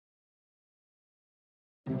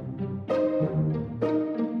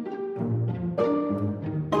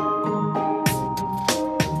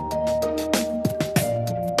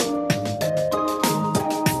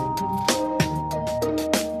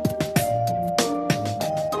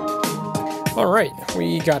Alright,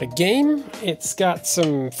 we got a game. It's got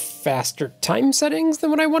some faster time settings than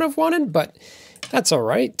what I would have wanted, but that's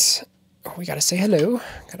alright. Oh, we gotta say hello.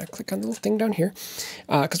 Gotta click on the little thing down here.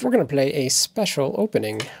 Because we're gonna play a special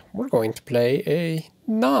opening. We're going to play a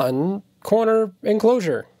non-corner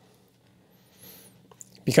enclosure.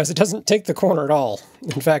 Because it doesn't take the corner at all.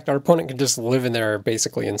 In fact, our opponent can just live in there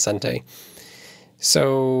basically in Sente.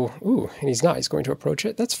 So, ooh, and he's not. He's going to approach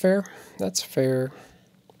it. That's fair. That's fair.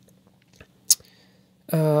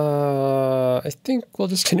 I think we'll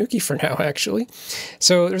just Tanuki for now, actually.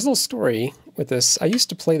 So there's a little story with this. I used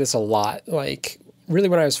to play this a lot. Like, really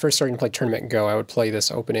when I was first starting to play Tournament Go, I would play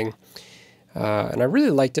this opening. And I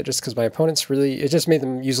really liked it just because my opponents really, it just made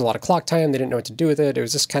them use a lot of clock time. They didn't know what to do with it. It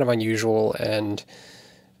was just kind of unusual. And,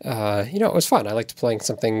 you know, it was fun. I liked playing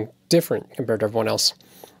something different compared to everyone else.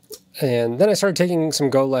 And then I started taking some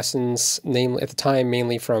Go lessons, namely at the time,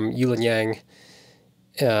 mainly from Yulin Yang,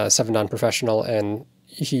 7-Dan professional, and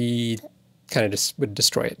he kind of just would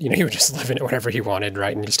destroy it. You know, he would just live in it whatever he wanted,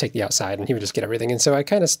 right? And just take the outside and he would just get everything. And so I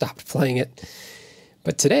kind of stopped playing it.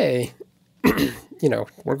 But today, you know,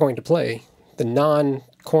 we're going to play the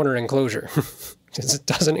non-corner enclosure because it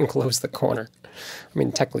doesn't enclose the corner. I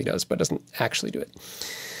mean, technically does, but doesn't actually do it.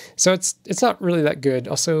 So it's not really that good.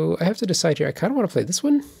 Also, I have to decide here. I kind of want to play this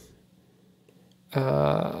one.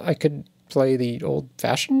 I could play the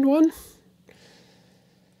old-fashioned one.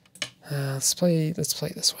 Let's play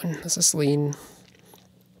this one. This is lean.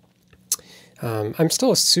 I'm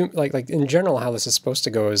still assuming, like in general, how this is supposed to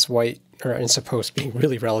go is white, or and supposed being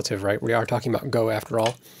really relative, right? We are talking about Go after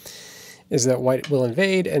all. Is that white will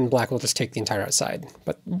invade and black will just take the entire outside.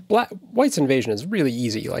 But white's invasion is really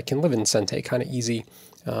easy. Like can live in Sente, kind of easy.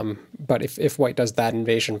 But if white does that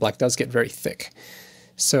invasion, black does get very thick.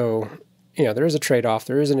 So you know there is a trade-off.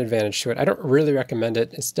 There is an advantage to it. I don't really recommend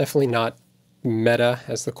it. It's definitely not meta,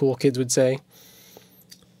 as the cool kids would say.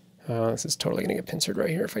 This is totally going to get pincered right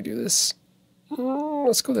here if I do this.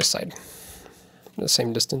 Let's go this side. The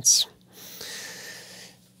same distance.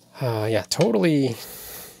 Yeah, totally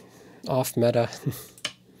off meta.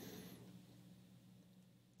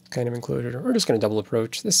 Kind of enclosure. We're just going to double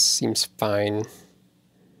approach. This seems fine.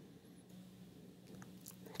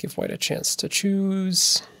 Give white a chance to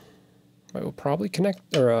choose. White will probably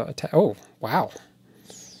connect, or attack. Oh, wow.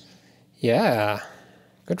 Yeah,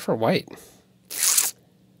 good for white.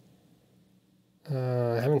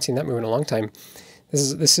 I haven't seen that move in a long time.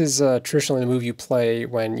 This is traditionally a move you play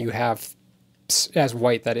when you have, as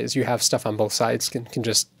white that is, you have stuff on both sides, can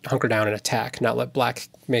just hunker down and attack, not let black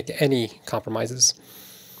make any compromises.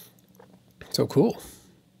 So cool.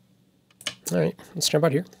 All right, let's jump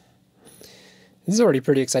out here. This is already a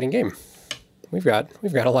pretty exciting game. We've got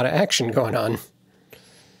a lot of action going on.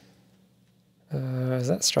 Is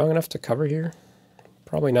that strong enough to cover here?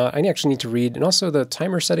 Probably not. I actually need to read. And also the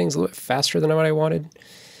timer setting's a little bit faster than what I wanted.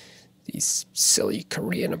 These silly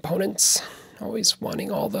Korean opponents. Always wanting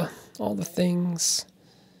all the things.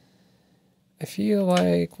 I feel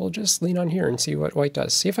like we'll just lean on here and see what white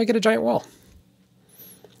does. See if I get a giant wall.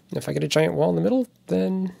 And if I get a giant wall in the middle,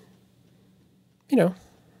 then, you know,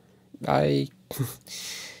 I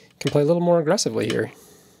can play a little more aggressively here.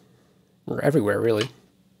 Or everywhere, really.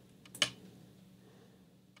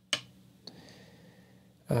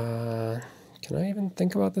 Can I even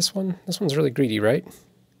think about this one? This one's really greedy, right?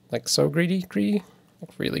 Like so greedy? Greedy?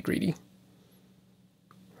 Like really greedy.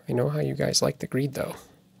 I know how you guys like the greed, though.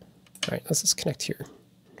 Alright, let's just connect here.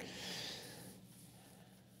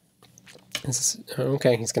 This is,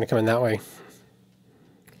 okay, he's going to come in that way.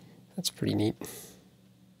 That's pretty neat.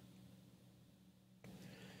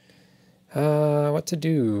 What to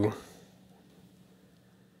do?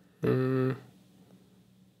 Lean,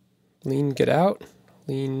 get out.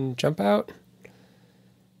 Lean, jump out.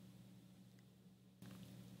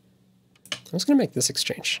 I'm just going to make this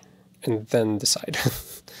exchange and then decide.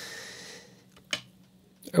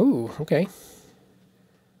 Oh, okay.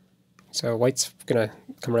 So white's going to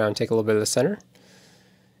come around and take a little bit of the center.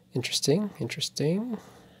 Interesting, interesting.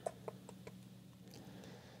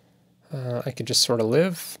 I could just sort of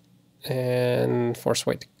live and force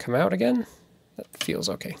white to come out again. That feels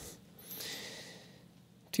okay.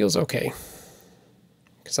 Feels okay.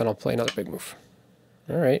 Because then I'll play another big move.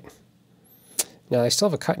 Alright. Now I still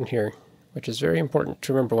have a cut in here, which is very important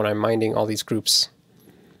to remember when I'm minding all these groups.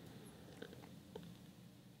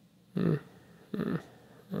 I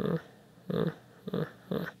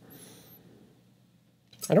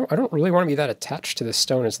don't really want to be that attached to this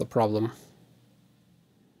stone is the problem.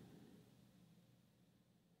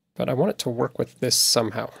 But I want it to work with this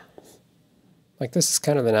somehow. Like this is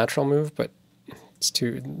kind of the natural move, but It's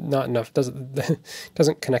too, not enough,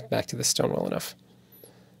 doesn't connect back to the stone well enough.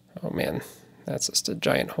 Oh man, that's just a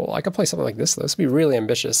giant hole. I could play something like this though. This would be really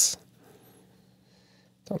ambitious.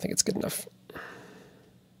 Don't think it's good enough.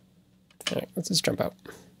 All right, let's just jump out.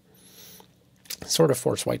 Sort of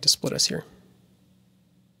force white to split us here.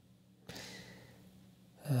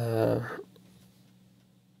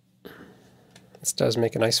 This does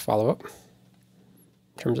make a nice follow-up in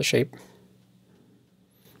terms of shape,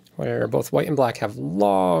 where both white and black have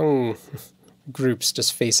long groups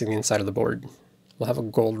just facing the inside of the board. We'll have a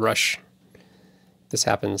gold rush if this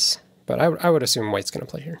happens, but I would assume white's going to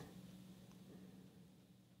play here.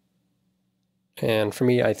 And for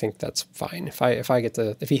me, I think that's fine.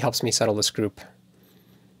 If he helps me settle this group,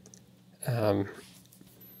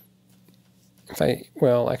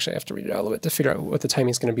 well, actually I have to read it out a little bit to figure out what the timing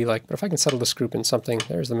is going to be like, but if I can settle this group in something,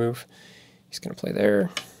 there's the move. He's going to play there,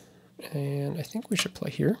 and I think we should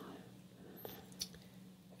play here.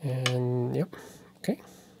 And, yep, okay.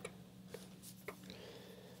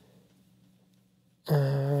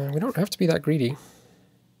 We don't have to be that greedy.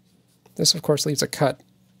 This, of course, leaves a cut.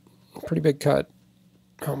 A pretty big cut.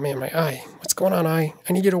 Oh man, my eye. What's going on, eye?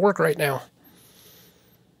 I need you to work right now.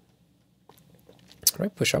 Do I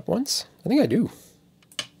push up once? I think I do.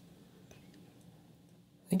 I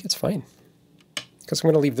think it's fine. Because I'm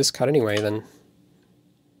going to leave this cut anyway, then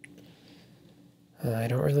I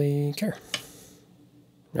don't really care.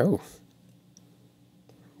 Oh.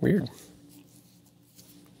 Weird.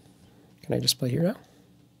 Can I just play here now?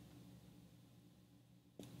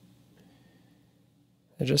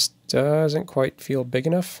 It just doesn't quite feel big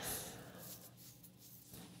enough.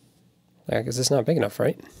 Like, is this not big enough,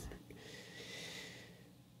 right?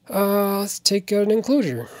 Let's take an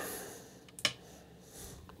enclosure.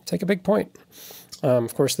 Take a big point.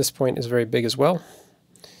 Of course, this point is very big as well.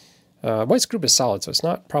 White's group is solid, so it's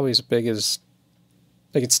not probably as big as...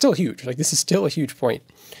 Like, it's still huge. Like, this is still a huge point.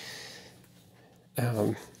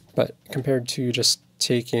 But compared to just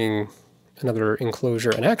taking another enclosure,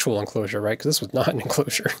 an actual enclosure, right? Because this was not an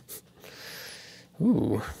enclosure.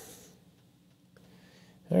 Ooh.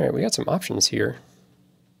 All right, we got some options here.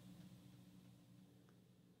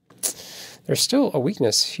 There's still a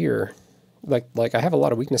weakness here. Like I have a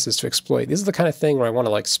lot of weaknesses to exploit. This is the kind of thing where I want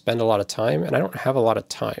to like spend a lot of time, and I don't have a lot of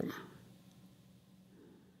time.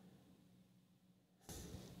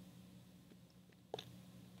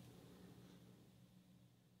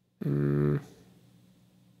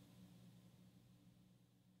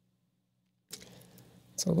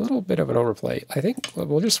 It's a little bit of an overplay. I think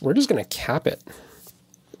we're just going to cap it.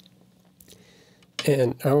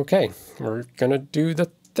 And okay, we're going to do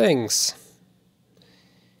the things.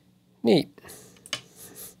 Neat.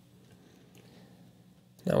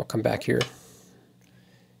 Now we'll come back here,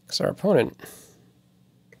 because our opponent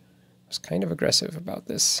was kind of aggressive about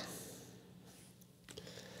this.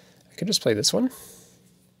 I could just play this one.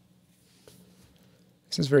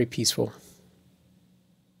 This is very peaceful.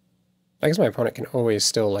 I guess my opponent can always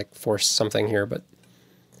still like force something here, but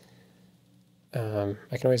I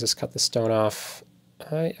can always just cut the stone off.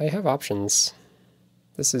 I have options.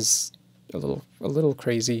 This is a little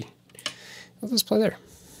crazy. Let's just play there.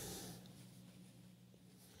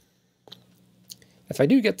 If I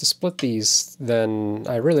do get to split these, then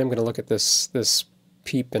I really am going to look at this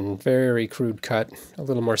peep and very crude cut a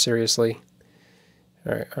little more seriously.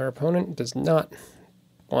 All right, our opponent does not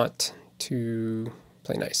want to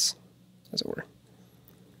play nice, as it were.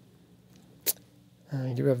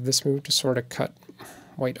 I do have this move to sort of cut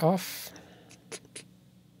white off.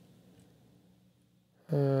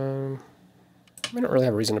 I don't really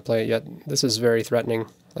have a reason to play it yet. This is very threatening.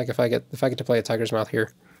 Like if I get to play a tiger's mouth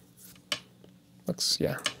here, looks,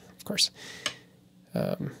 yeah, of course.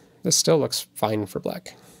 This still looks fine for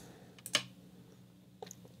black.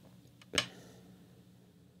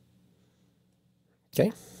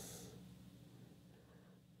 Okay.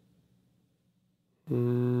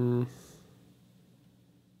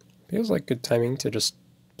 Feels like good timing to just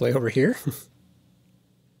play over here.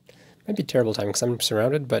 Might be terrible timing because I'm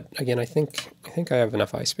surrounded, but again, I think I have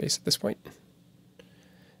enough eye space at this point.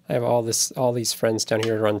 I have all these friends down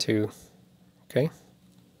here to run to. Okay.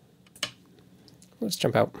 Let's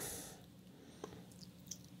jump out.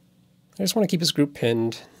 I just want to keep his group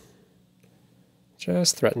pinned.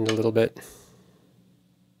 Just threatened a little bit.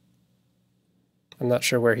 I'm not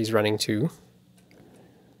sure where he's running to.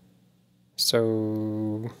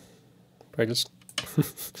 So I just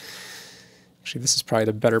actually this is probably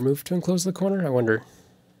the better move to enclose the corner. I wonder.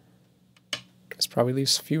 This probably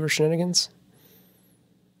leaves fewer shenanigans.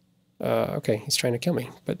 Okay, he's trying to kill me,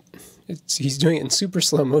 but he's doing it in super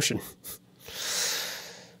slow motion.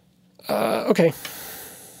 Okay.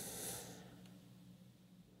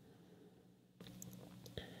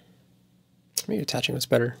 Maybe attaching was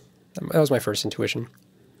better. That was my first intuition.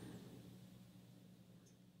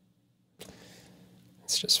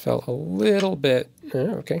 This just felt a little bit...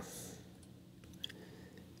 okay.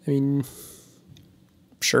 I mean,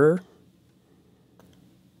 sure.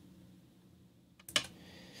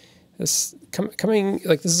 This coming,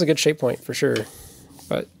 like, this is a good shape point for sure,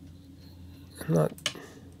 but I'm not...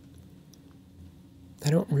 I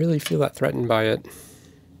don't really feel that threatened by it.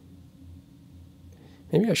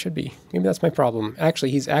 Maybe I should be. Maybe that's my problem.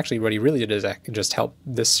 Actually, what he really did is just help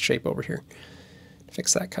this shape over here.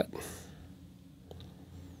 Fix that cut.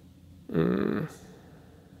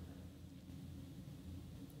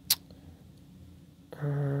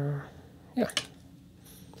 Yeah.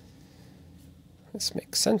 This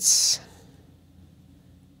makes sense.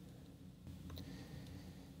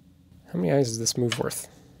 How many eyes is this move worth?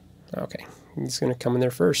 Okay, he's going to come in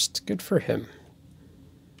there first. Good for him.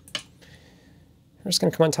 We're just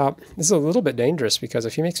going to come on top. This is a little bit dangerous because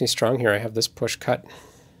if he makes me strong here, I have this push cut.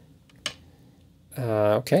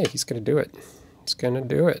 Okay, he's going to do it. He's going to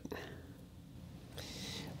do it.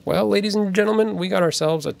 Well, ladies and gentlemen, we got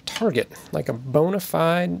ourselves a target, like a bona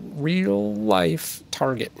fide, real-life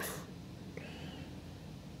target.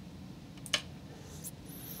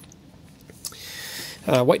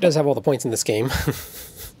 White does have all the points in this game, so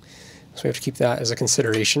we have to keep that as a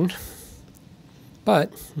consideration.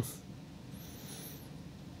 But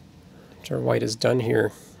after white is done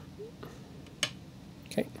here,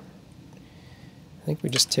 okay, I think we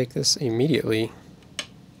just take this immediately.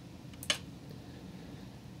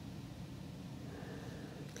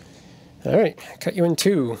 All right, cut you in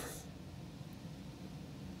two.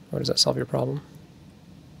 Oh, does that solve your problem?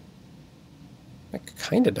 It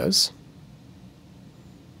kind of does.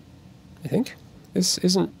 I think. This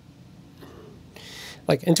isn't...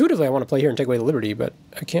 Like, intuitively I want to play here and take away the liberty, but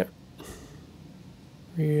I can't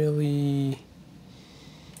really...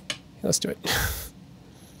 Let's do it.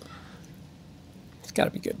 It's got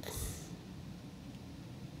to be good.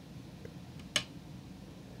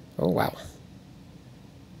 Oh, wow.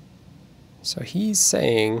 So he's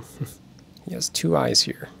saying he has two eyes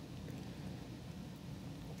here.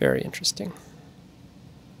 Very interesting.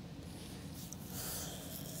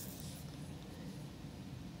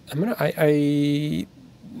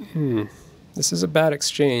 This is a bad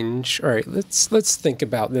exchange. All right, let's think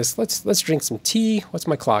about this. Let's drink some tea. What's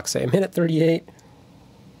my clock say? A minute 38.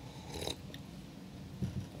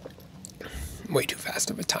 Way too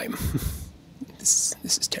fast of a time. This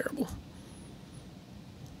is terrible.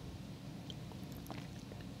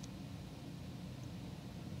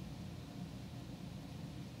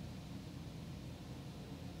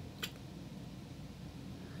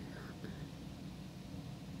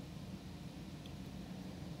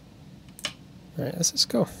 All right, let's just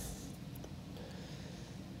go.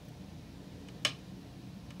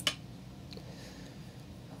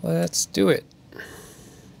 Let's do it.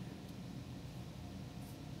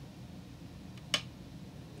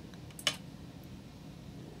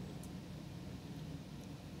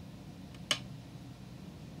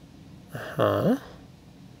 I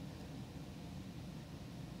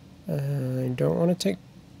don't want to take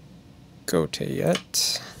Gote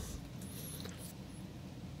yet.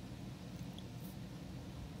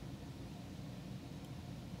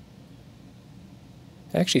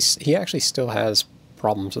 Actually, he actually still has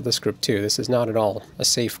problems with this group too. This is not at all a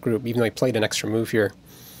safe group, even though he played an extra move here.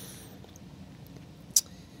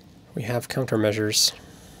 We have countermeasures.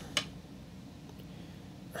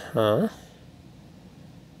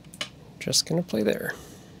 Just gonna play there.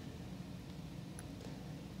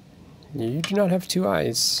 You do not have two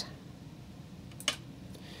eyes.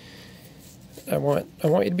 I want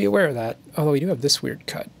you to be aware of that. Although we do have this weird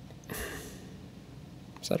cut.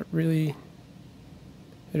 Is that really?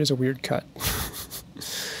 It is a weird cut.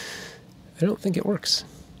 I don't think it works.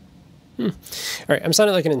 All right, I'm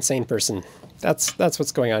sounding like an insane person. That's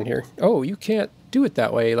what's going on here. Oh, you can't do it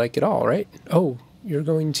that way, like at all, right? Oh, you're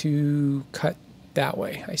going to cut that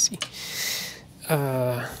way. I see.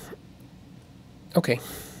 Okay.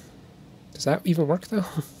 Does that even work though?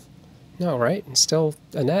 No, right? It's still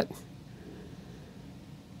a net.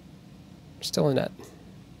 Still a net.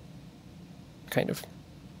 Kind of.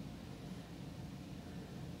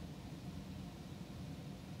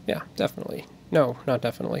 Yeah, definitely. No, not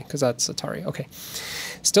definitely, because that's Atari. Okay.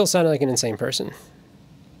 Still sounding like an insane person.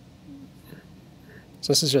 So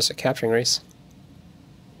this is just a capturing race.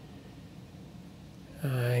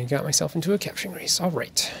 I got myself into a capturing race. All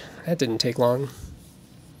right. That didn't take long.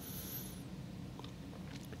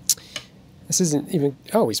 This isn't even...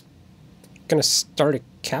 Oh, he's gonna start a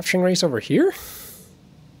capturing race over here?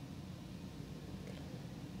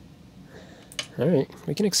 Alright,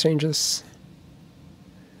 we can exchange this.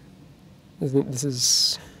 This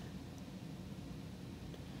is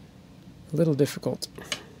a little difficult.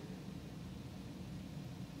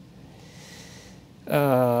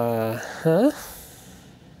 Huh?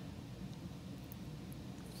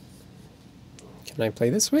 Can I play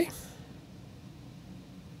this way?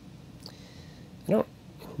 I don't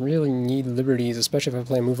really need liberties, especially if I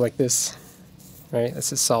play a move like this. Right, this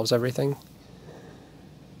just solves everything.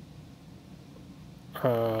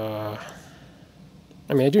 I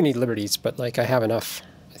mean, I do need liberties, but like I have enough,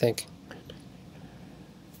 I think.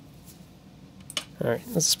 Alright,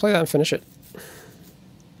 let's just play that and finish it.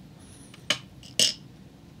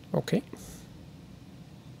 Okay.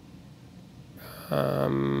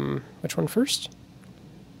 Which one first?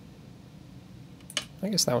 I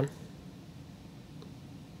guess that one.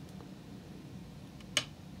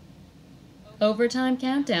 Overtime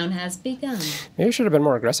countdown has begun. Maybe I should have been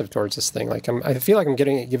more aggressive towards this thing. Like I feel like I'm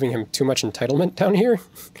giving him too much entitlement down here,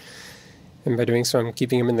 and by doing so, I'm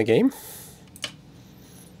keeping him in the game.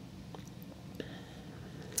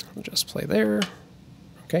 I'll just play there.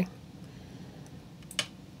 Okay.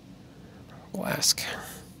 We'll ask.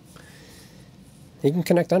 He can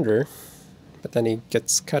connect under, but then he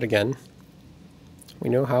gets cut again. We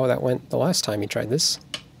know how that went the last time he tried this.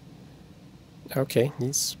 Okay,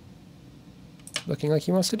 he's looking like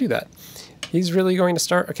he wants to do that. He's really going to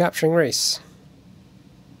start a capturing race.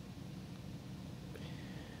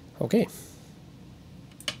 Okay.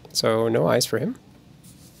 So no eyes for him.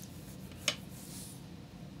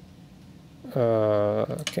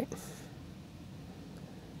 Okay.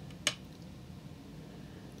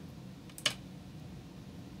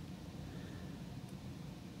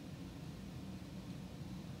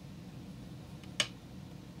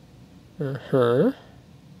 Uh-huh.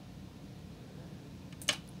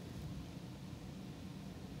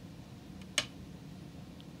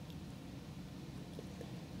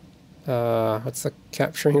 What's the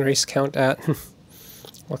capturing race count at?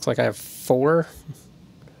 Looks like I have 4.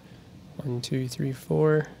 1, 2, 3,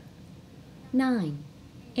 4. 9,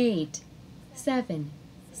 8, 7,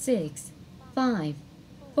 6, 5,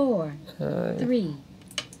 4, 3.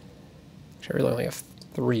 I really only have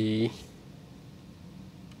 3.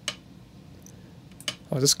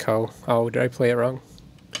 Oh, is this Co? Oh, did I play it wrong?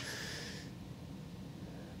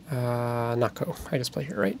 Not Co. I just played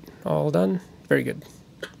here, right? All done? Very good.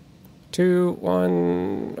 2,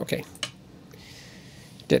 1, okay.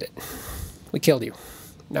 Did it. We killed you.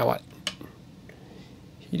 Now what?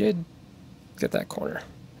 He did get that corner.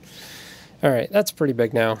 Alright, that's pretty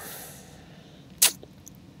big now.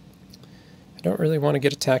 I don't really want to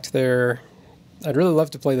get attacked there. I'd really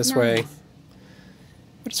love to play this way,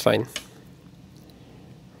 but it's fine.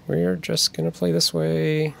 We're just going to play this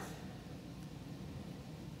way.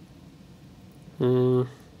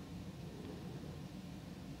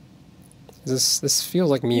 This feels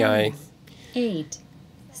like Miai. 8,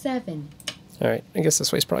 7. Alright, I guess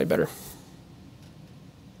this way's probably better.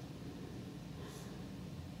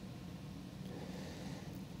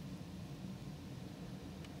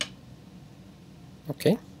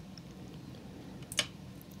 Okay.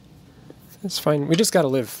 It's fine. We just gotta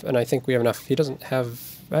live, and I think we have enough. He doesn't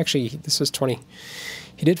have... Actually, this is 20.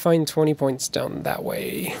 He did find 20 points down that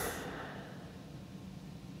way.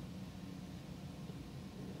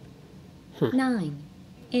 9,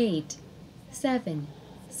 8, 7,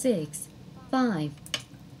 6, 5.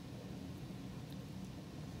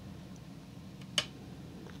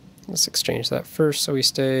 Let's exchange that first so we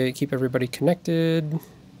keep everybody connected.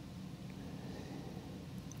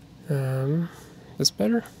 This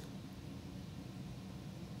better?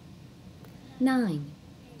 9,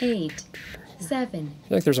 8, 7. I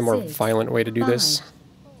feel like there's a more violent way to do 5, this.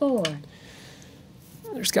 4.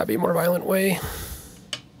 There's got to be a more violent way.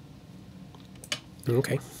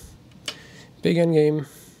 Okay. Big endgame.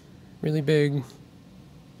 Really big.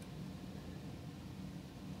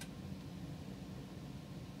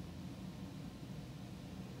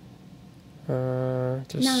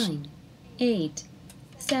 Just 9, 8,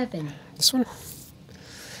 7. This one?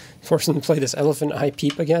 Force him to play this elephant eye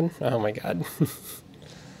peep again? Oh my god.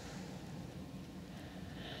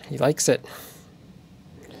 He likes it.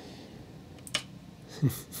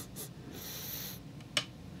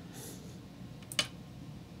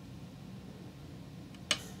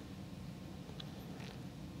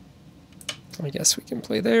 I guess we can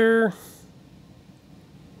play there.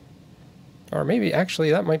 Or maybe,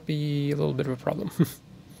 actually, that might be a little bit of a problem.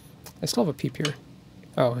 I still have a peep here.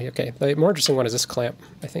 Oh, okay. The more interesting one is this clamp,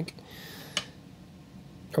 I think.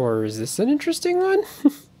 Or is this an interesting one?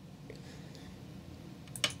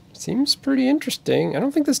 Seems pretty interesting. I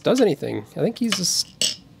don't think this does anything. I think he's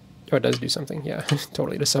just... Oh, it does do something. Yeah,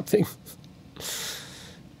 totally does something.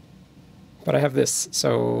 But I have this,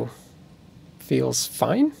 so... Feels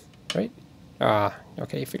fine, right? Ah,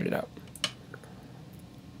 okay, you figured it out.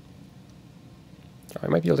 I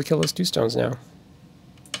might be able to kill those 2 stones now.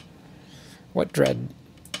 What dread?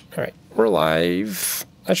 Alright, we're alive.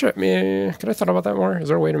 I should... could I thought about that more? Is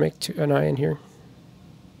there a way to make an eye in here?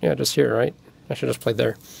 Yeah, just here, right? I should have just played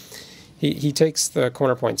there. He takes the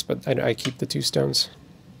corner points, but I keep the 2 stones.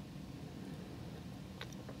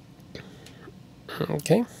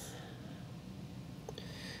 Okay.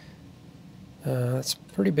 That's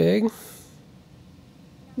pretty big.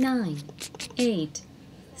 9, 8,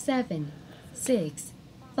 7, 6,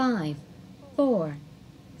 5, 4,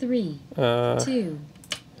 3, 2.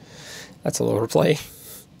 That's a little overplay.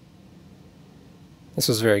 This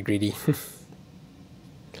was very greedy.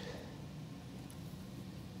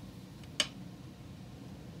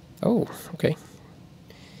 Oh, okay.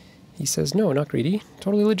 He says, no, not greedy.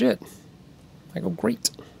 Totally legit. I go,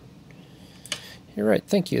 great. You're right,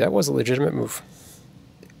 thank you. That was a legitimate move.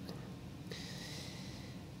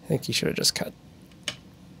 I think he should have just cut.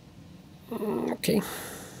 Okay.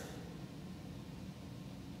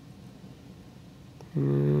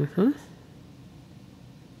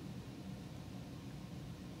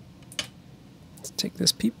 Let's take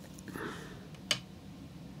this peep.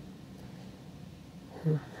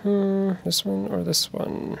 This one or this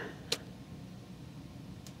one?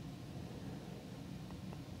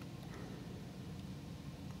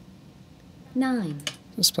 Nine.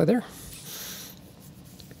 Let's play there.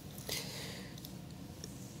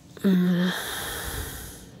 Oh,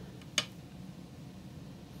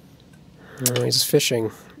 he's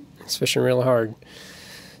fishing. He's fishing real hard.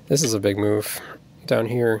 This is a big move down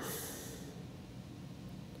here.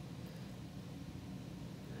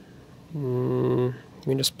 Can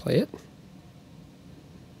we just play it?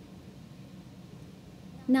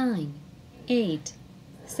 9, 8,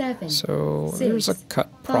 7. So 6, there's a cut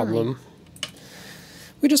 5. problem.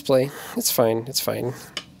 We just play. It's fine. It's fine.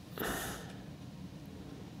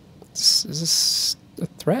 Is this a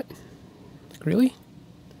threat? Like, really?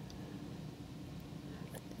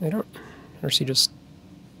 I don't... Or is he just...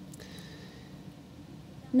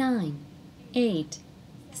 9, 8,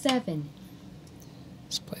 7.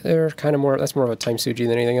 Let's play there. Kind of more... That's more of a time suji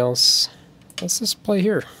than anything else. Let's just play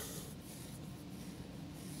here.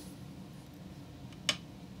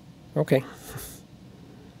 Okay.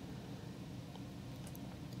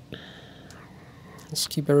 Let's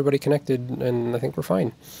keep everybody connected, and I think we're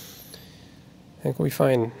fine. I think we'll be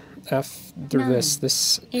fine. After 9,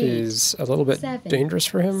 this 8, is a little bit 7, dangerous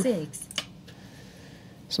for him. 6.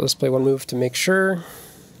 So let's play one move to make sure.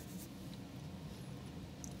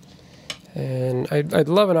 And I'd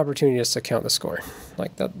love an opportunity just to count the score.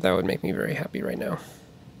 Like, that would make me very happy right now.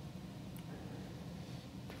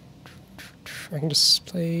 I can just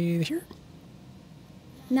play here.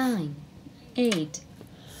 9, 8.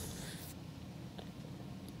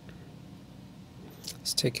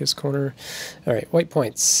 Let's take his corner. All right, white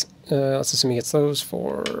points. Let's assume he gets those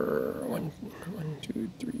for 1, 2,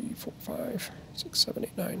 3, 4, 5, 6, 7,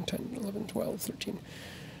 8, 9, 10, 11, 12, 13.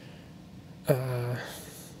 13,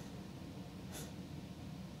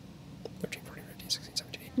 14, 15, 16,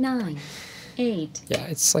 17, 18. 9, 8. Yeah,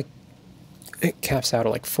 it's like it caps out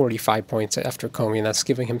at like 45 points after Comey, and that's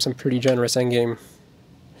giving him some pretty generous endgame.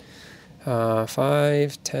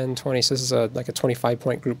 5, 10, 20. So this is like a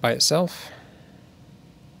 25-point group by itself.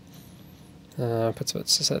 Puts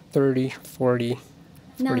us at 30, 40,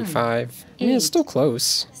 45. 9, I mean, it's still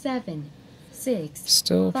close. 7, 6.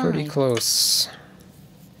 Still 5. pretty close.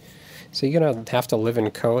 So you're gonna have to live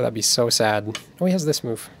in Ko. That'd be so sad. Oh, he has this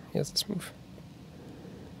move. He has this move.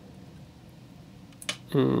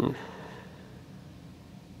 Do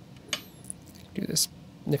this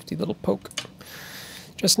nifty little poke.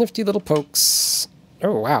 Just nifty little pokes.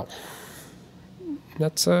 Oh, wow.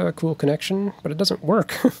 That's a cool connection, but it doesn't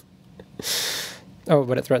work. Oh,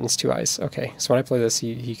 but it threatens 2 eyes. Okay, so when I play this,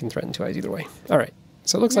 he can threaten 2 eyes either way. All right,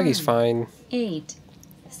 so it looks 9, like he's fine. 8,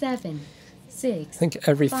 7, 6. I think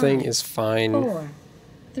everything 5, is fine. 4,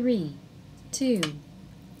 3, 2. So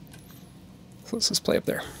let's just play up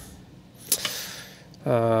there.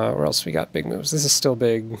 Where else we got big moves? This is still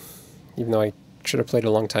big, even though I should have played it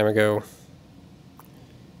a long time ago.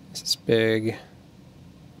 This is big.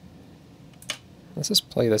 Let's just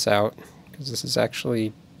play this out, because this is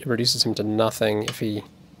actually... It reduces him to nothing if he...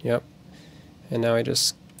 Yep. And now I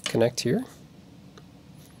just connect here.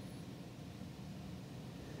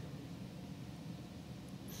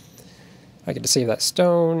 I get to save that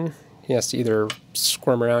stone. He has to either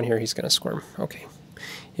squirm around here. He's going to squirm. Okay.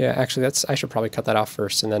 Yeah, actually, I should probably cut that off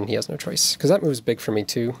first, and then he has no choice. Because that move's big for me,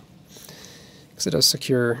 too. Because it does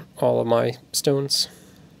secure all of my stones.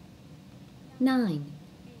 9,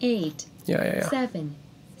 8, Yeah. 7,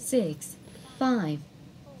 6, 5,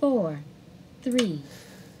 4, 3.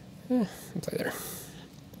 I'll play there.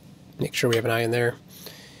 Make sure we have an eye in there.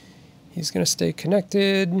 He's going to stay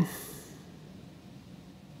connected.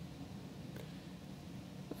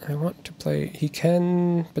 I want to play... He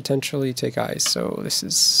can potentially take eyes, so this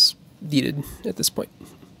is needed at this point.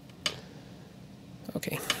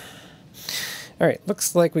 Okay. Alright,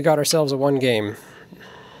 looks like we got ourselves a 1 game.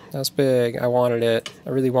 That's big. I wanted it. I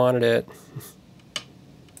really wanted it.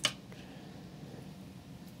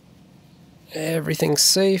 Everything's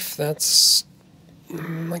safe. That's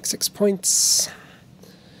like 6 points.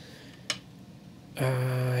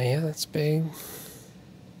 Yeah, that's big.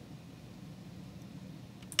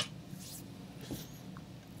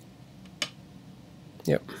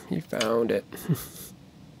 Yep, you found it.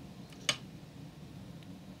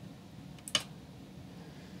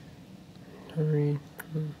 Hurry.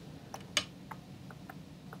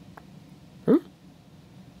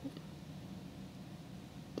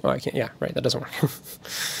 Oh, I can't. Yeah, right. That doesn't work.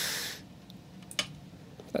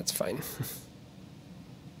 That's fine.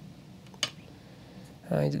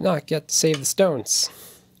 I did not get to save the stones.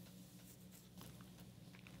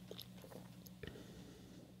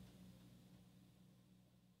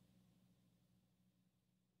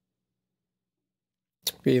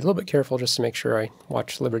 Be a little bit careful just to make sure I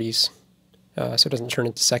watch liberties so it doesn't turn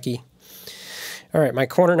into Seki. All right, my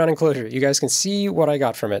corner non-enclosure. You guys can see what I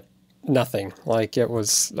got from it. Nothing. Like it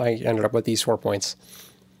was, I ended up with these 4 points.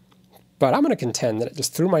 But I'm going to contend that it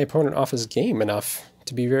just threw my opponent off his game enough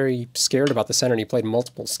to be very scared about the center, and he played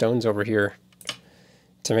multiple stones over here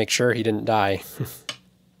to make sure he didn't die.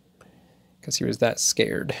 Because he was that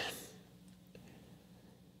scared.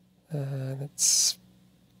 That's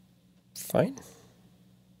fine.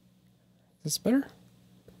 Is this better?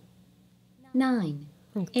 9,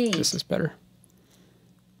 8. This is better.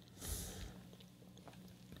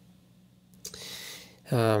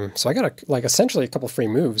 So I got like essentially a couple free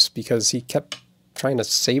moves because he kept trying to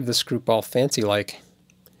save this group all fancy like.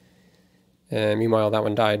 And meanwhile that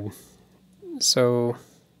one died. So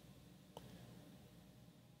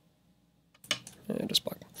just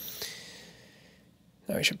block.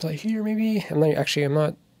 Now I should play here maybe. I'm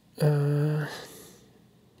not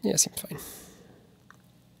yeah, seems fine.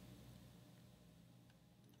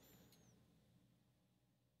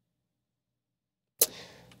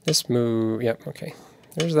 This move, yep, okay.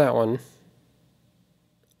 There's that one.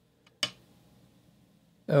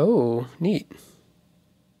 Oh, neat.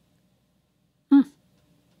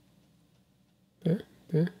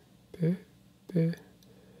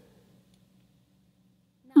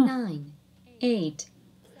 9, 8,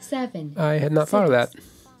 7. I had not thought of that.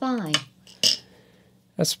 5.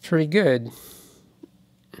 That's pretty good.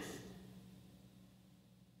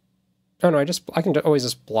 Oh no, I can always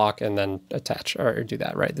just block and then attach or do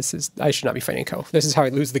that, right? I should not be fighting Ko. This is how I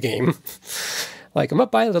lose the game. Like, I'm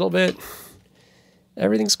up by a little bit.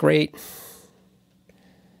 Everything's great.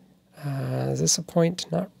 Is this a point?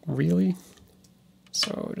 Not really.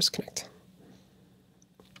 So disconnect.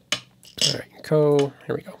 All right, Ko,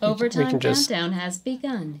 here we go. Overtime we can just countdown has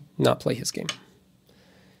begun. not play his game.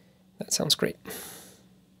 That sounds great.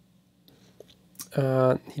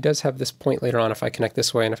 He does have this point later on if I connect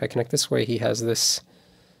this way, and if I connect this way, he has this...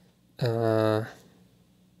 9.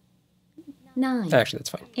 Actually, that's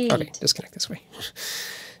fine. 8. Okay, disconnect this way.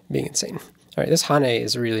 Being insane. All right, this Hane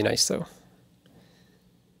is really nice, though.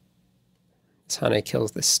 This Hane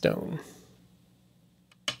kills this stone.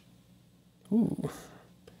 Ooh.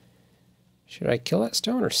 Should I kill that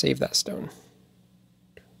stone or save that stone?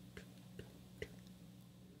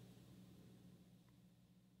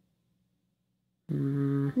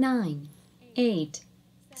 9, 8,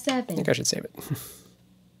 7. I think I should save it.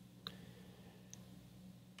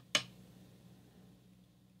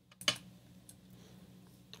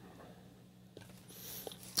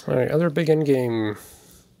 All right, other big end game.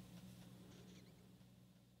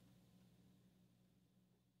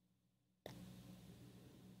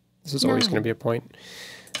 This is always going to be a point.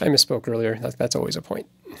 I misspoke earlier. That's always a point,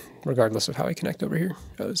 regardless of how I connect over here.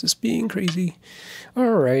 Oh, is this being crazy?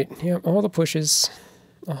 All right. Yeah, all the pushes.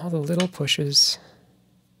 All the little pushes.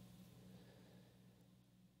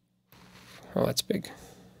 Oh, that's big.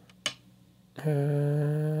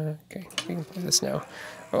 Okay, we can play this now.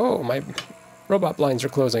 Oh, my robot blinds are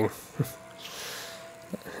closing.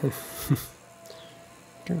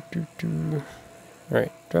 All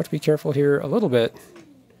right, do have to be careful here a little bit.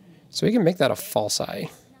 So we can make that a false eye.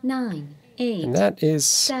 9, 8, And that is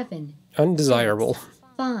 7, undesirable.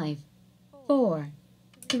 5, 4,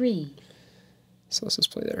 3. So let's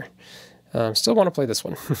just play there. Still want to play this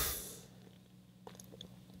one.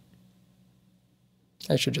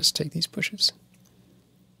 I should just take these pushes.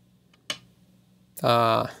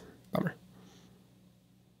 Bummer.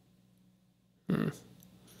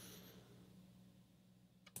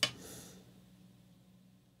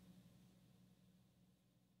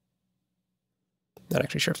 Not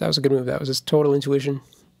actually sure if that was a good move. That was just total intuition.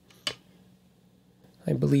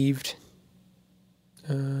 I believed.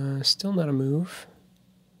 Still not a move.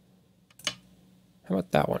 How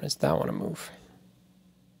about that one? Is that one a move?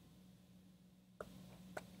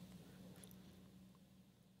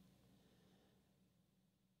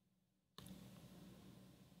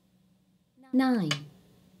 Nine.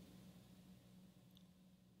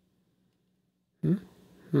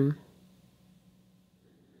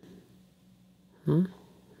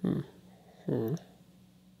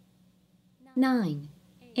 Nine,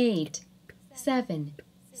 8, 7,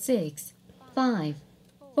 6, 5,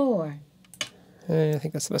 4. I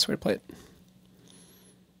think that's the best way to play it.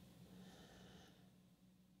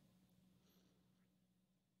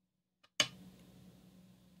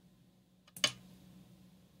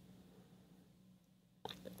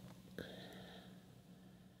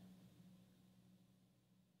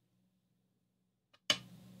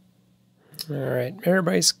 All right,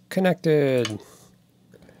 everybody's connected.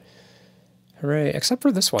 Hooray, except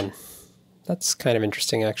for this one. That's kind of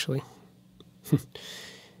interesting, actually.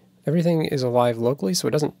 Everything is alive locally, so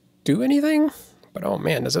it doesn't do anything, but oh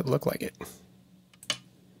man, does it look like it.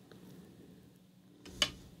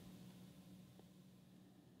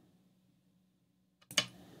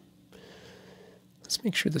 Let's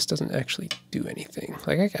make sure this doesn't actually do anything.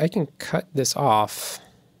 Like, I can cut this off,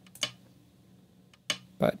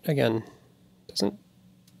 but again, doesn't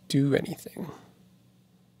do anything.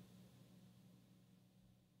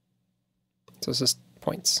 So it's just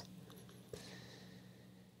points.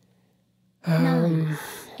 9,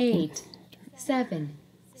 8, 7,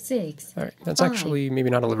 6. All right, that's 5, actually maybe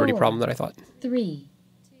not a Liberty 4, problem that I thought. 3,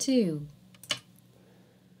 2.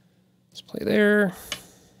 Let's play there.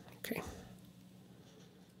 Okay.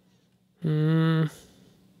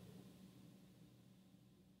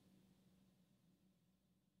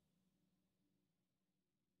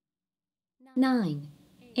 9,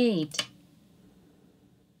 8.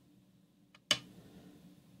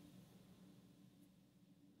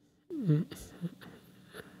 All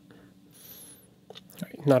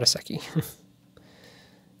right, not a Seki.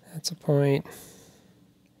 That's a point.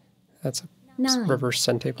 That's a 9, reverse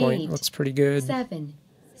Sente point. 8, Looks pretty good. 7,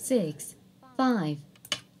 6, 5.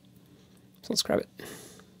 So let's grab it.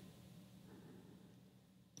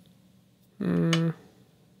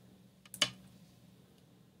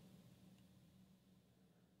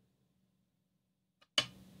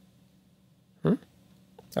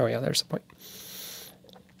 Oh yeah, there's the point.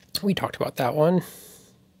 We talked about that one.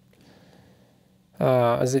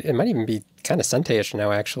 It might even be kind of Sente-ish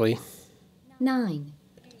now, actually. 9,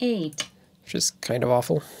 8. Which is kind of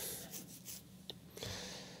awful.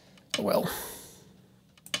 Oh well.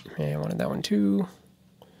 Yeah, I wanted that one too.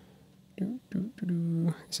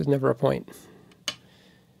 This is never a point.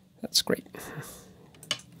 That's great.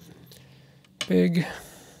 Big.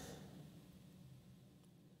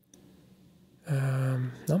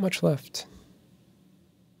 Not much left.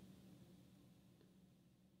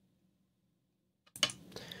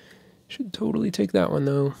 Should totally take that one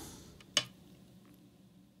though.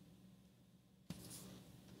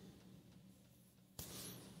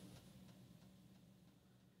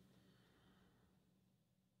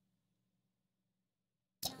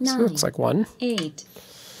 So it looks like 1. 8.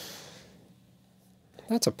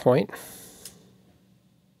 That's a point.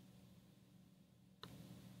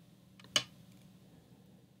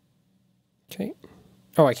 Okay.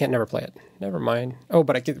 Oh, I can't never play it. Never mind. Oh,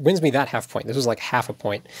 but it wins me that half point. This was like half a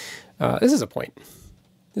point. This is a point.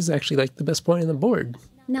 This is actually like the best point on the board.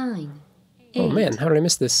 9. 8, oh man, how did I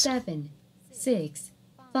miss this? 7, 6,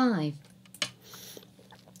 5.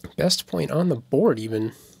 Best point on the board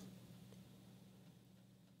even.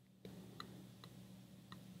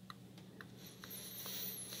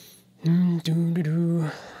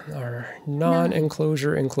 Our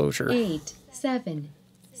non-enclosure enclosure. 8, 7,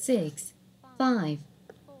 6, 5,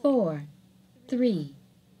 4, 3,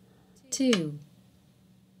 2.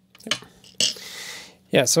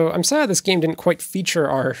 Yeah, so I'm sad this game didn't quite feature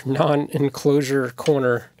our non-enclosure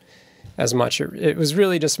corner as much. It was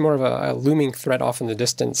really just more of a looming threat off in the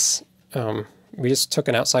distance We just took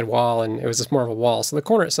an outside wall, and it was just more of a wall. So the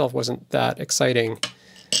corner itself wasn't that exciting.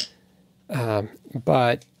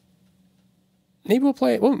 But maybe we'll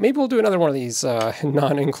play. Well, maybe we'll do another one of these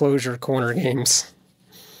non-enclosure corner games.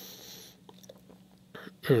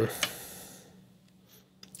 I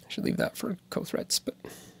should leave that for co-threats, but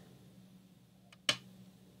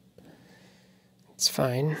it's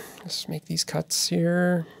fine. Let's make these cuts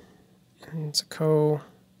here. And it's a co.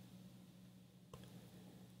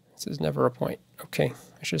 This is never a point. Okay,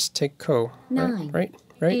 I should just take co. 9, right?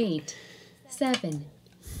 8, 7.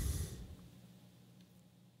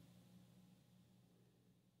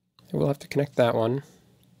 We'll have to connect that one.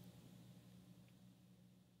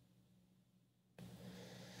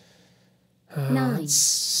 Let's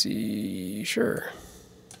see. Sure.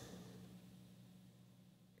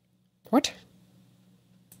 What?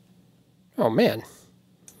 Oh, man.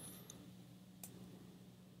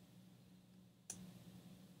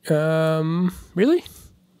 Really?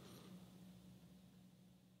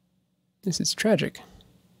 This is tragic.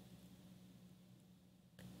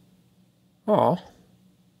 Aw.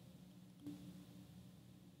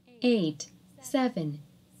 8, 7,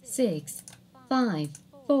 6, 5,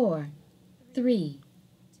 4, 3,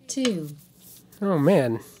 2. Oh,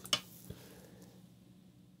 man.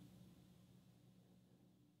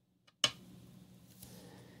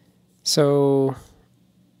 So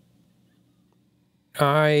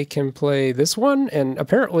I can play this one and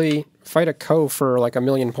apparently fight a co for like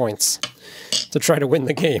 1,000,000 points to try to win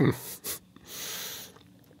the game.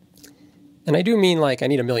 And I do mean like I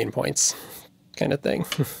need 1,000,000 points kind of thing.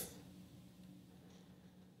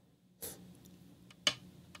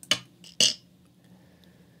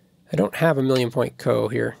 I don't have 1,000,000 point co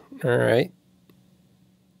here. All right.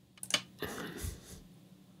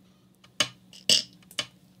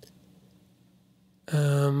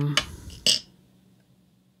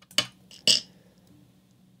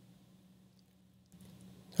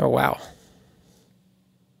 Oh, wow.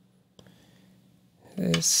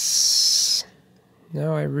 This...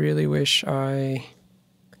 No, I really wish I...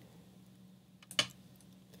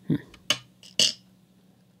 Let's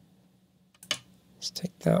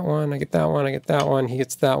take that one. I get that one. I get that one. He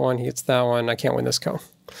gets that one. He gets that one. I can't win this co.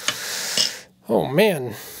 Oh,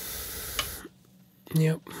 man.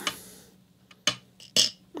 Yep.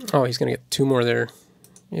 Oh, he's going to get 2 more there.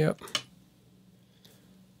 Yep.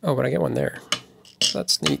 Oh, but I get one there.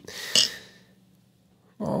 That's neat.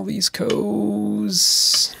 All these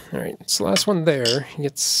co's. All right, it's the last one there. He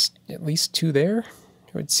gets at least 2 there,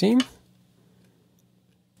 it would seem.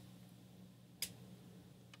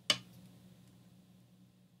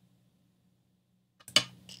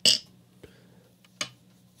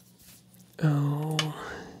 Oh.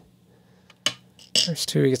 There's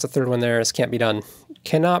 2. He gets a 3rd one there. This can't be done.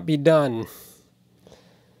 Cannot be done.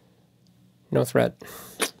 No threat.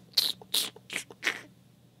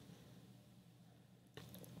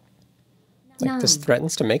 Like this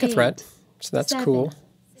threatens to make a threat, so that's 7, cool.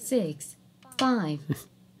 6, 5.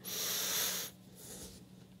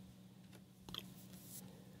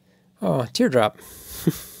 Oh, teardrop.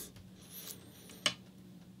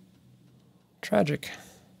 Tragic.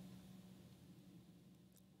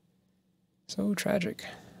 So tragic.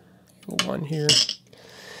 1 here.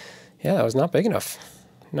 Yeah, that was not big enough.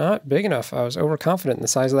 Not big enough. I was overconfident in the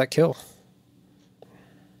size of that kill.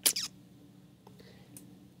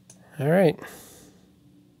 All right.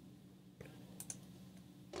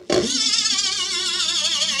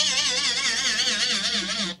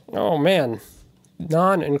 Oh, man.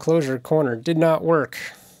 Non-enclosure corner did not work.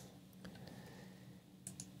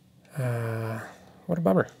 What a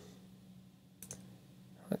bummer.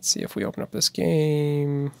 Let's see if we open up this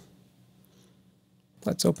game.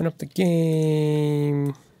 Let's open up the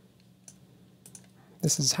game.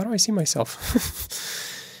 This is, how do I see myself?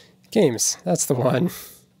 Games, that's the one.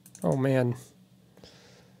 Oh, man.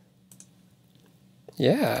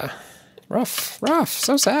 Yeah. Rough,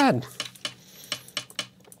 so sad.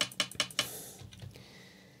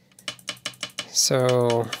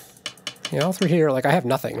 So, yeah, all through here, like I have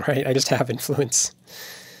nothing, right? I just have influence.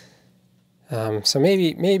 So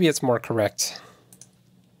maybe it's more correct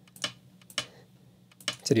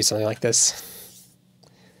to do something like this.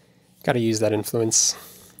 Got to use that influence.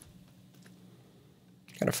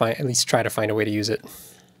 Got to at least try to find a way to use it.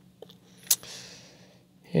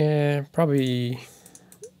 Yeah, probably,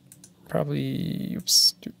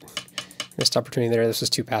 oops, missed opportunity there. This was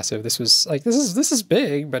too passive. This was like, this is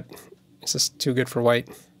big, but it's just too good for white.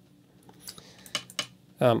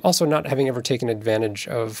 Also not having ever taken advantage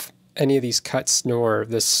of any of these cuts nor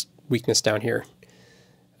this weakness down here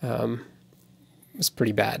was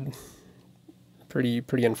pretty bad.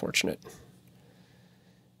 Pretty unfortunate.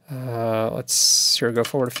 Let's here go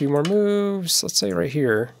forward a few more moves. Let's say right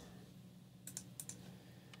here.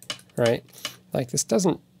 Right? Like this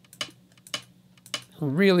doesn't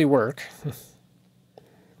really work.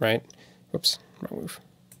 Right? Whoops, wrong move.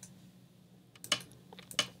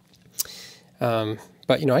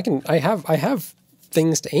 But you know, I have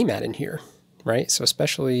things to aim at in here, right? So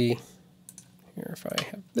especially here, if I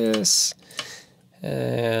have this,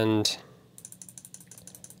 and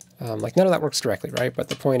like none of that works directly, right? But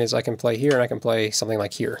the point is I can play here and I can play something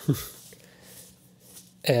like here.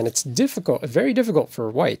 And it's difficult, very difficult for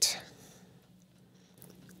white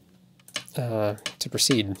to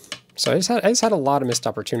proceed. So I just had a lot of missed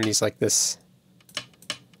opportunities like this.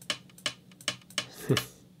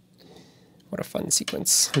 What a fun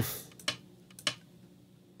sequence.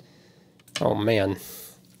 Oh man.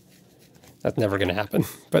 That's never going to happen,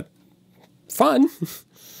 but fun.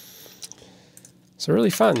 So really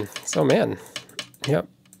fun. So man, yep.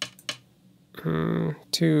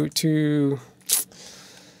 Two.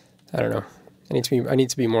 I don't know. I need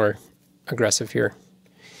to be more aggressive here.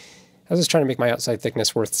 I was just trying to make my outside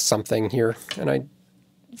thickness worth something here, and I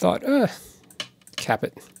thought, cap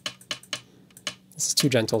it. This is too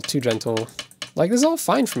gentle, too gentle. Like this is all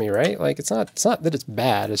fine for me, right? Like it's not that it's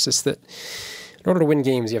bad. It's just that in order to win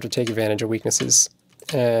games, you have to take advantage of weaknesses,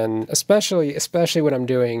 and especially when I'm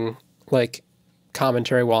doing like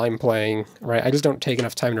commentary while I'm playing, right? I just don't take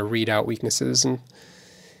enough time to read out weaknesses and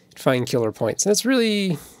find killer points, and it's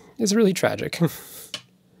really tragic.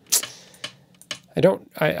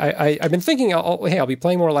 I've been thinking, hey, I'll be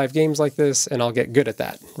playing more live games like this, and I'll get good at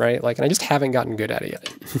that, right? Like, and I just haven't gotten good at it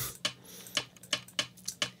yet.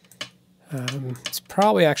 It's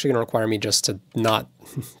probably actually going to require me just to not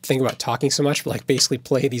think about talking so much, but like basically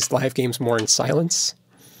play these live games more in silence.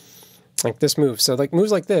 Like this move. So like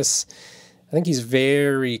moves like this, I think he's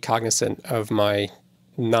very cognizant of my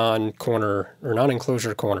non-corner or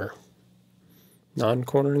non-enclosure corner.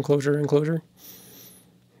 Non-corner enclosure. Is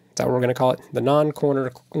that what we're going to call it? The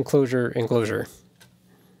non-corner enclosure.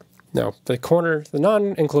 No, the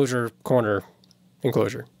non-enclosure corner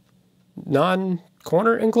enclosure.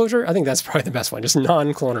 Non-corner enclosure? I think that's probably the best one. Just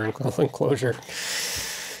non-corner enclosure.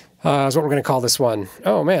 Is what we're going to call this one.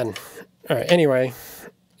 Oh, man. All right, anyway.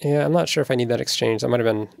 Yeah, I'm not sure if I need that exchange. That might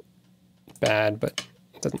have been bad, but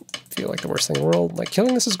it doesn't feel like the worst thing in the world. Like,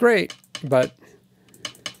 killing this is great, but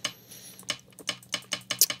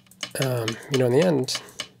you know, in the end,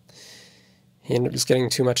 he ended up just getting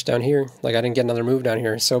too much down here. Like, I didn't get another move down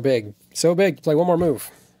here. So big to play one more move,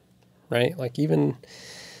 right? Like, even,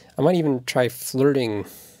 I might even try flirting.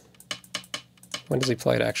 When does he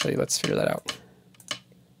play it, actually? Let's figure that out.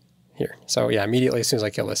 Here. So, yeah, immediately as soon as I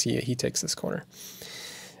kill this, he takes this corner.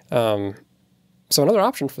 So another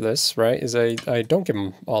option for this, right, is I don't give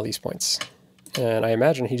him all these points. And I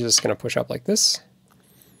imagine he's just going to push up like this.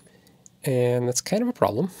 And that's kind of a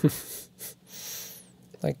problem.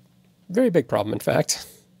 Like, very big problem, in fact.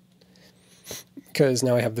 Because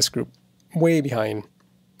now I have this group way behind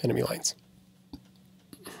enemy lines.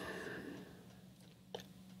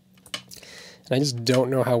 And I just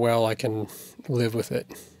don't know how well I can live with it.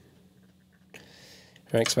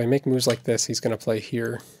 All right, so if I make moves like this, he's going to play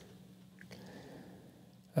here.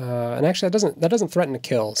 And actually, that doesn't threaten to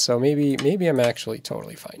kill, so maybe I'm actually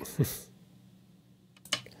totally fine.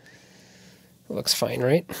 It looks fine,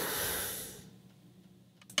 right?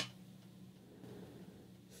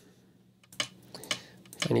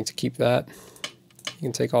 I need to keep that. You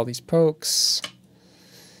can take all these pokes.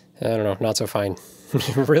 I don't know, not so fine.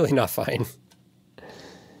 Really not fine.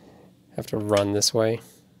 Have to run this way.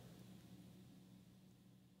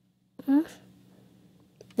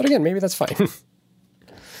 But again, maybe that's fine.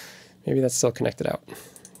 Maybe that's still connected out.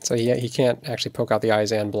 So he can't actually poke out the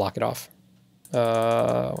eyes and block it off.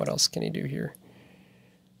 What else can he do here?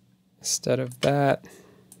 Instead of that,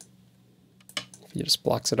 he just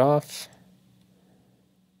blocks it off.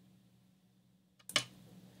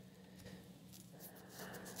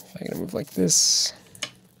 If I'm going to move like this.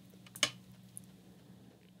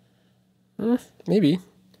 Maybe.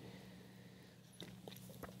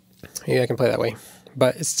 Maybe I can play that way.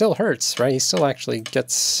 But it still hurts, right? He still actually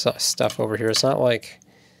gets stuff over here. It's not like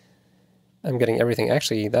I'm getting everything.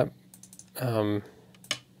 Actually, that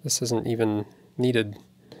this isn't even needed.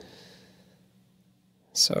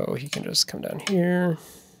 So he can just come down here.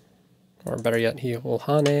 Or better yet, he will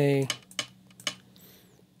Hane.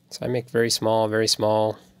 So I make very small, very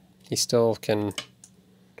small. He still can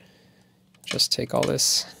just take all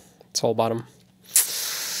this. Its whole bottom.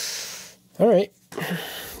 All right.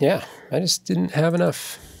 Yeah, I just didn't have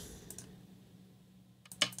enough.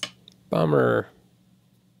 Bummer.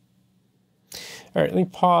 All right, let me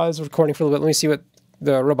pause the recording for a little bit. Let me see what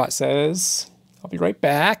the robot says. I'll be right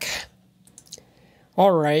back.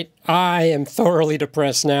 All right, I am thoroughly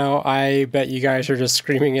depressed now. I bet you guys are just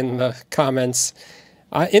screaming in the comments.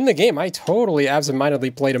 In the game, I totally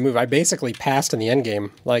absentmindedly played a move. I basically passed in the end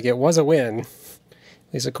game. Like, it was a win, at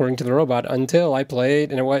least according to the robot, until I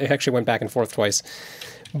played, and it actually went back and forth twice.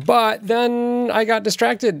 But then I got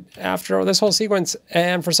distracted after this whole sequence,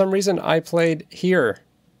 and for some reason, I played here.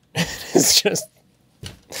 It's just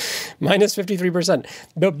minus 53%.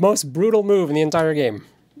 The most brutal move in the entire game,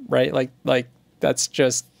 right? Like that's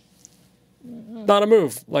just not a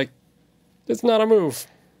move. Like, it's not a move.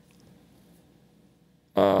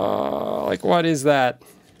 Like, what is that?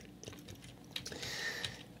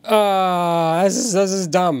 This is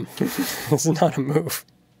dumb. This is not a move.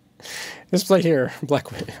 This play here, black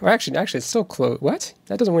win. Well, actually, it's still close. What?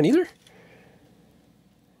 That doesn't win either?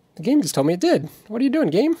 The game just told me it did. What are you doing,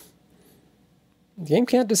 game? The game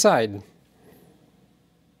can't decide.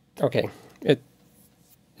 Okay. It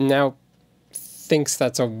now thinks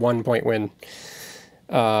that's a 1-point win.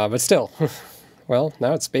 But still. Well,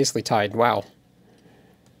 now it's basically tied. Wow.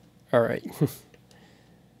 All right.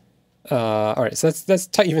 All right, so that's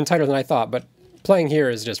even tighter than I thought, but playing here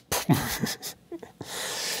is just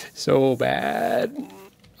so bad.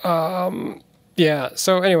 Yeah,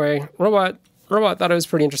 so anyway, robot thought it was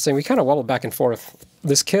pretty interesting. We kind of wobbled back and forth.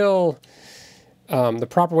 This kill, the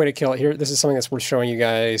proper way to kill it here, this is something that's worth showing you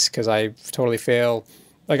guys because I totally fail.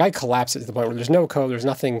 Like, I collapse it to the point where there's no code, there's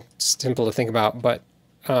nothing simple to think about, but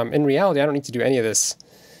in reality, I don't need to do any of this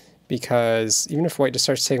because even if white just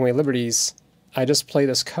starts taking away liberties, I just play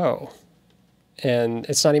this ko. And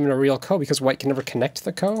it's not even a real ko because white can never connect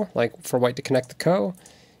the ko. Like, for white to connect the ko,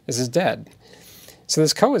 this is dead. So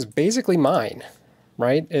this ko is basically mine,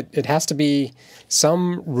 right? It has to be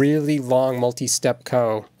some really long multi-step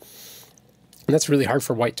ko. And that's really hard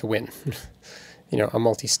for white to win. You know, a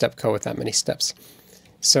multi-step ko with that many steps.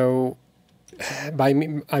 So by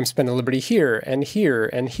me, I'm spending liberty here and here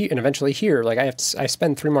and here and eventually here. Like, I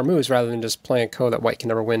spend 3 more moves rather than just playing a ko that white can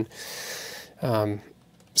never win.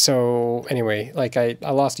 So anyway, like I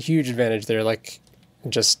lost a huge advantage there, like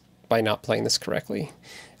just by not playing this correctly.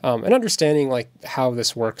 And understanding like how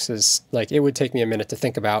this works is like, it would take me a minute to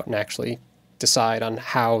think about and actually decide on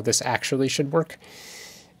how this actually should work.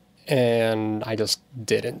 And I just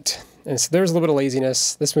didn't. And so there's a little bit of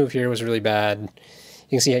laziness. This move here was really bad. You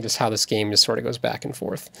can see just how this game just sort of goes back and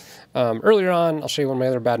forth. Earlier on, I'll show you one of my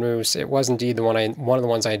other bad moves. It was indeed one of the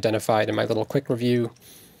ones I identified in my little quick review.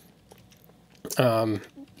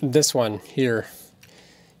 This one here,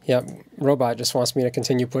 yep, robot just wants me to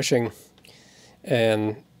continue pushing,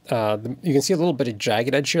 and you can see a little bit of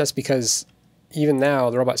jagged edge here. That's because even now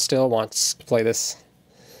the robot still wants to play this,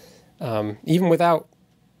 even without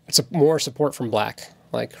more support from black.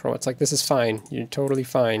 Like, robot's like, this is fine, you're totally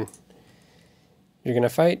fine, you're gonna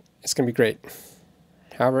fight, it's gonna be great,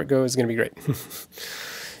 however it goes, it's gonna be great.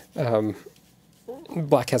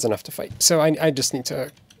 Black has enough to fight, so I just need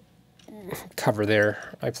to cover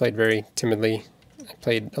there. I played very timidly. I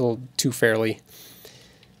played a little too fairly.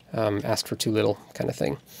 Asked for too little, kind of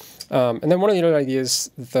thing. And then one of the other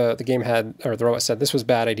ideas the game had, or the robot said, this was a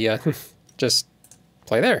bad idea. Just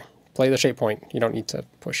play there. Play the shape point. You don't need to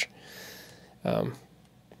push. Like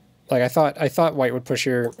I thought white would push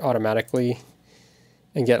here automatically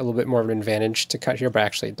and get a little bit more of an advantage to cut here, but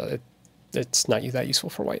actually it's not that useful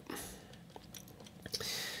for white.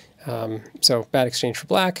 So bad exchange for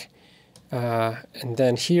black. And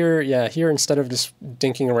then here, yeah, here instead of just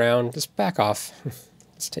dinking around, just back off.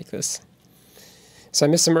 Let's take this. So I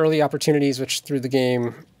missed some early opportunities which threw the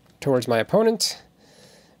game towards my opponent.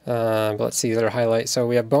 But let's see the other highlight. So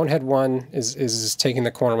we have Bonehead 1 is taking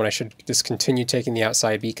the corner when I should just continue taking the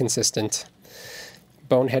outside, be consistent.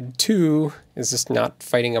 Bonehead 2 is just not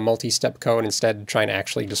fighting a multi-step code, instead trying to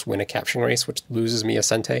actually just win a capturing race, which loses me a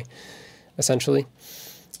Sente, essentially.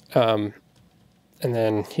 And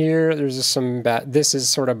then here, there's just some bad... This is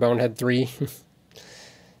sort of Bonehead 3.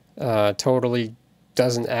 Totally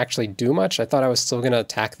doesn't actually do much. I thought I was still going to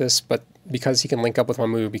attack this, but because he can link up with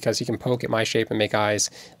one move, because he can poke at my shape and make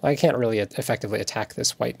eyes, I can't really effectively attack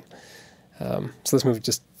this white. So this move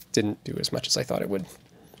just didn't do as much as I thought it would.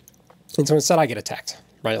 And so instead I get attacked,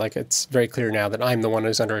 right? Like, it's very clear now that I'm the one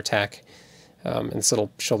who's under attack. And this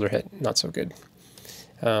little shoulder hit, not so good.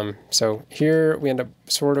 So here we end up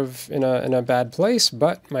sort of in a bad place,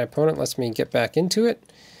 but my opponent lets me get back into it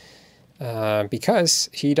because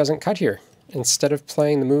he doesn't cut here. Instead of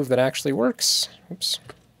playing the move that actually works, oops,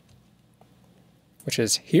 which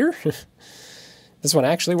is here, this one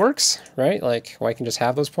actually works, right? Like, white can just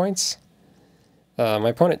have those points. My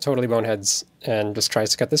opponent totally boneheads and just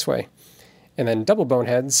tries to cut this way. And then double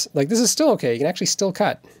boneheads, like this is still okay, you can actually still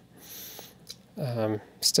cut.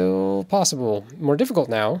 Still possible. More difficult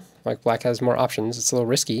now, like black has more options, it's a little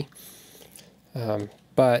risky.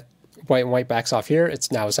 But white and white backs off here,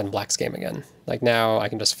 it's now Zen Black's game again. Like now I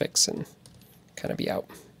can just fix and kind of be out.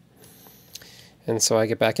 And so I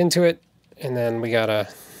get back into it, and then we gotta,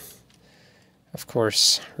 of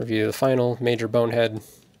course, review the final major bonehead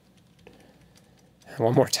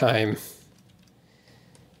one more time.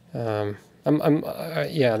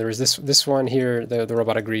 Yeah, there was this one here, the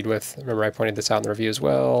robot agreed with. Remember I pointed this out in the review as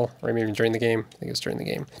well, or maybe even during the game. I think it was during the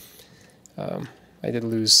game. I did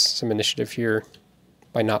lose some initiative here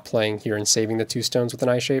by not playing here and saving the 2 stones with an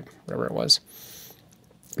eye shape, whatever it was.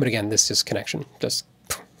 But again, this is connection. Just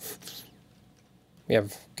we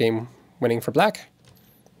have game winning for black.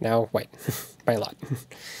 Now white by a lot.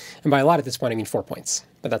 And by a lot at this point I mean 4 points,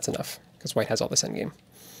 but that's enough because white has all this endgame.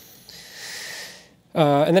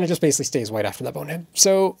 And then it just basically stays white after that bonehead.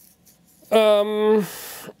 So, terrible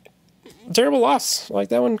loss. Like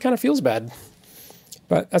that one kind of feels bad.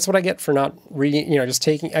 But that's what I get for not just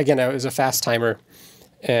taking, again, it was a fast timer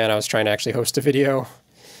and I was trying to actually host a video.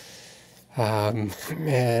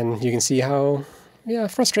 And you can see how,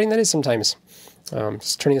 frustrating that is sometimes.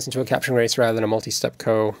 Just turning this into a capturing race rather than a multi-step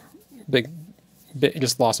co.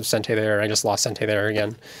 Just loss of Sente there. I just lost Sente there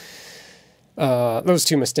again. Those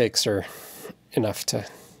 2 mistakes are enough to,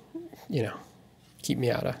 keep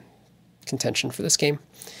me out of contention for this game.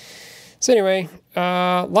 So anyway,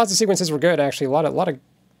 lots of sequences were good, actually. A lot of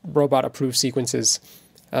robot-approved sequences,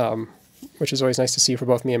 which is always nice to see for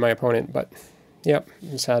both me and my opponent. But, yep,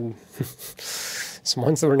 just had some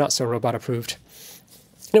ones that were not so robot-approved.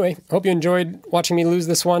 Anyway, hope you enjoyed watching me lose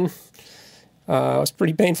this one. It was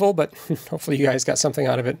pretty painful, but hopefully you guys got something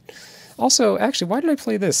out of it. Also, actually, why did I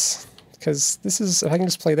play this? Because this is, if I can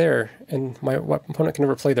just play there, and my opponent can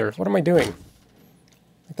never play there. What am I doing?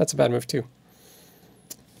 That's a bad move, too.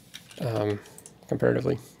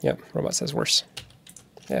 Comparatively. Yep, robot says worse.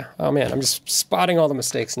 Yeah, oh man, I'm just spotting all the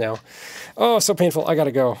mistakes now. Oh, so painful. I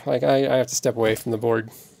gotta go. Like, I have to step away from the board.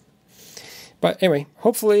 But anyway,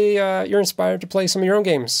 hopefully you're inspired to play some of your own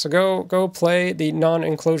games. So go play the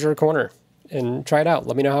non-enclosure corner and try it out.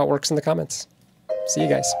 Let me know how it works in the comments. See you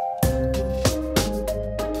guys.